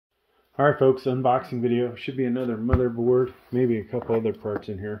Alright folks, unboxing video. Should be another motherboard, maybe a couple other parts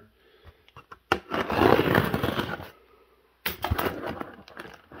in here.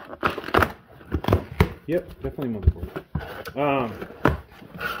 Yep, definitely motherboard.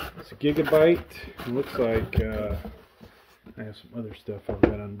 It's a Gigabyte. It looks like I have some other stuff I've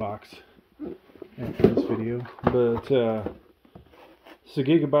got unboxed after this video. But it's a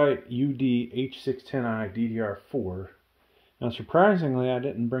Gigabyte H610i DDR4. Now surprisingly, I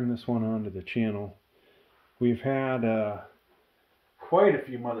didn't bring this one onto the channel. We've had quite a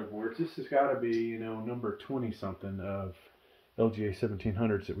few motherboards. This has got to be, you know, number 20 something of LGA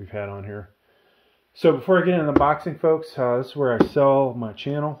 1700s that we've had on here. So before I get into the unboxing, folks, this is where I sell my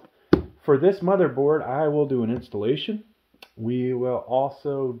channel. For this motherboard, I will do an installation. We will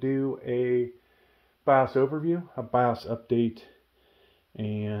also do a BIOS overview, a BIOS update,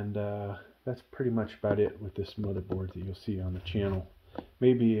 and that's pretty much about it with this motherboard that you'll see on the channel.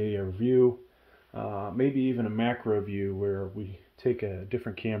 Maybe a review, maybe even a macro view where we take a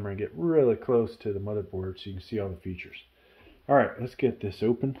different camera and get really close to the motherboard so you can see all the features. Alright, let's get this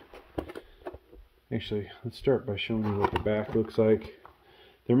open. Actually, let's start by showing you what the back looks like.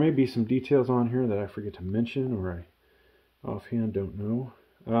 There may be some details on here that I forget to mention or I offhand don't know.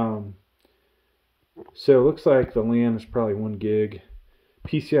 So it looks like the LAN is probably 1 gig.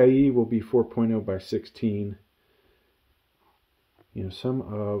 PCIe will be 4.0 by 16. You know, some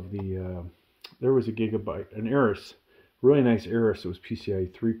of the there was a Gigabyte, an Aorus, really nice Aorus. It was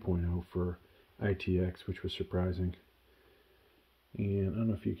PCIe 3.0 for ITX, which was surprising. And I don't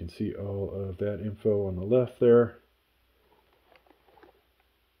know if you can see all of that info on the left there.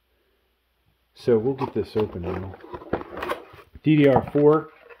 So we'll get this open now. DDR4.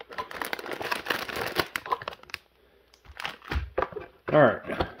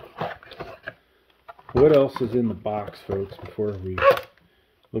 Alright. What else is in the box, folks, before we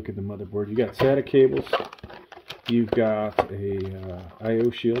look at the motherboard? You got SATA cables. You've got a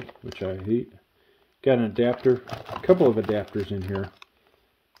I/O shield, which I hate. Got an adapter, a couple of adapters in here.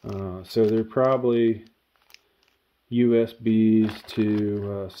 So they're probably USBs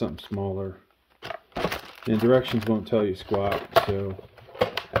to something smaller. And directions won't tell you squat, so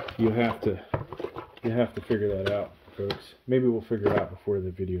you have to figure that out, folks. Maybe we'll figure it out before the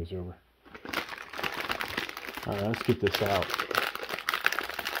video's over. Alright, let's get this out.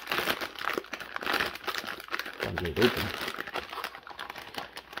 I'll get it open.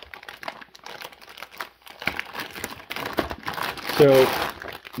 So,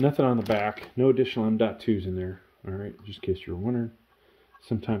 nothing on the back. No additional M.2s in there. Alright, just in case you're wondering.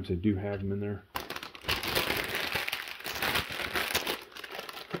 Sometimes I do have them in there.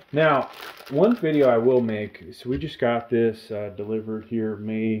 Now, one video I will make, so we just got this delivered here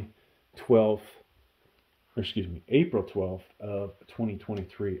April 12th of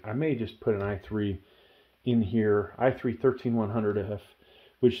 2023. I may just put an i3 in here, i3 13100F,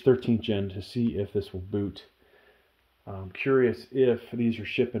 which is 13th gen, to see if this will boot. I'm curious if these are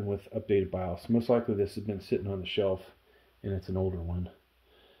shipping with updated BIOS. Most likely this has been sitting on the shelf and it's an older one.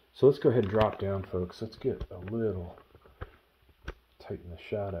 So let's go ahead and drop down, folks. Let's get a little, tighten the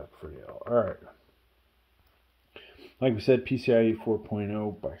shot up for you all. Alright. Like we said, PCIe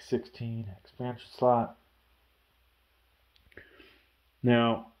 4.0 by 16 expansion slot.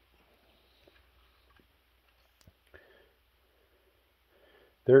 Now,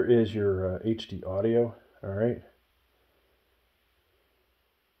 there is your HD audio, alright.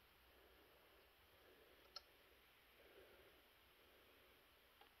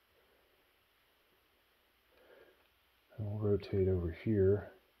 We'll rotate over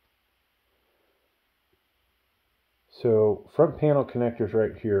here. So front panel connectors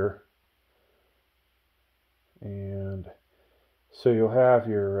right here, and so you'll have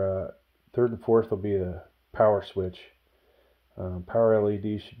your third and fourth will be the power switch. Power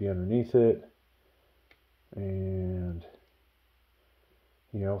LED should be underneath it, and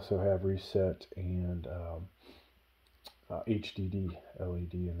you also have reset and HDD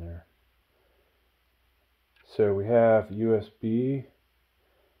LED in there. So we have USB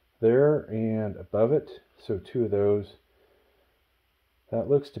there and above it, so 2 of those. That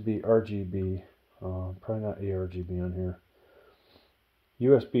looks to be RGB, probably not ARGB on here.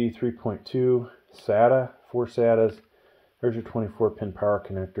 USB 3.2, SATA, 4 SATAs. There's your 24-pin power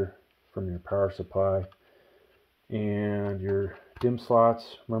connector from your power supply. And your DIMM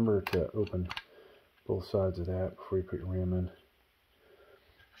slots. Remember to open both sides of that before you put your RAM in.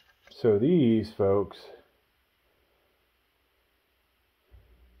 So these, folks,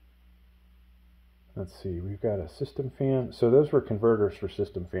 let's see, we've got a system fan. So those were converters for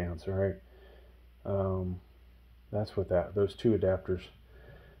system fans, all right? That's what those 2 adapters.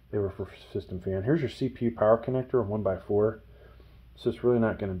 They were for system fan. Here's your CPU power connector, 1x4. So it's really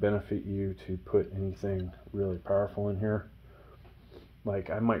not going to benefit you to put anything really powerful in here.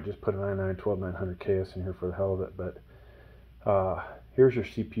 Like, I might just put an i9-13900kf in here for the hell of it, but here's your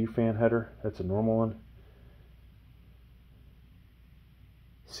CPU fan header. That's a normal one.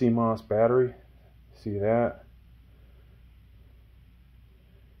 CMOS battery. See that?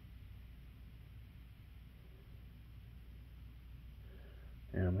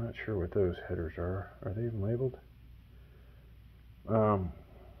 And I'm not sure what those headers are. Are they even labeled?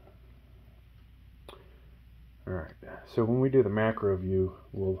 Alright, so when we do the macro view,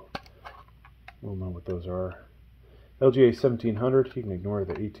 we'll know what those are. LGA 1700, you can ignore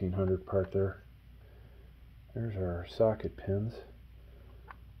the 1800 part there. There's our socket pins.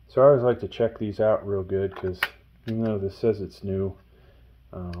 So I always like to check these out real good, because even though this says it's new,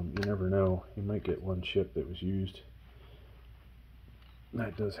 you never know. You might get one chip that was used.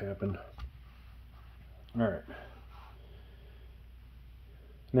 That does happen. Alright.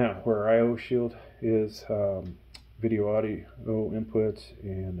 Now, where our I/O shield is, video audio inputs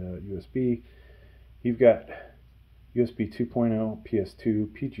and USB, you've got USB 2.0, PS2,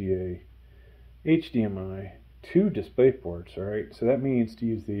 PGA, HDMI, 2 display ports. Alright, so that means to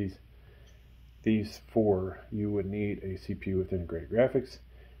use these 4, you would need a CPU with integrated graphics,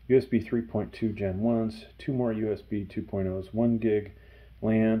 USB 3.2 Gen 1s, 2 more USB 2.0s, 1 gig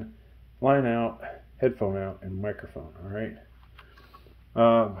LAN, line out, headphone out, and microphone. Alright.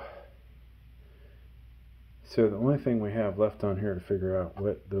 So the only thing we have left on here to figure out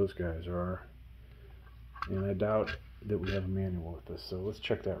what those guys are, and I doubt that we have a manual with this, so let's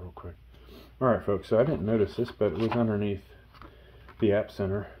check that real quick. Alright folks, so I didn't notice this, but it was underneath the App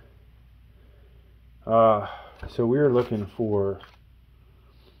Center. So we are looking for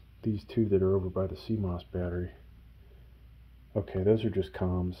these 2 that are over by the CMOS battery. Okay, those are just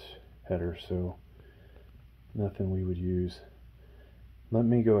comms headers, so nothing we would use. Let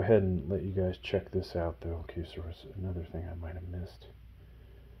me go ahead and let you guys check this out, though, in case there was another thing I might have missed.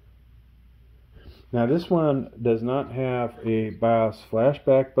 Now, this one does not have a BIOS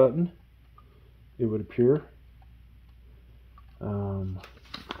flashback button, it would appear. I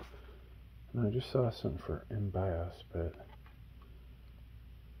just saw something for MBIOS, but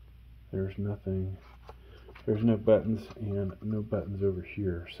there's nothing. There's no buttons, and no buttons over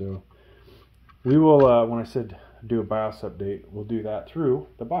here. So we will, when I said do a BIOS update, we'll do that through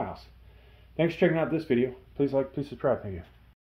the BIOS. Thanks for checking out this video. Please like, please subscribe. Thank you.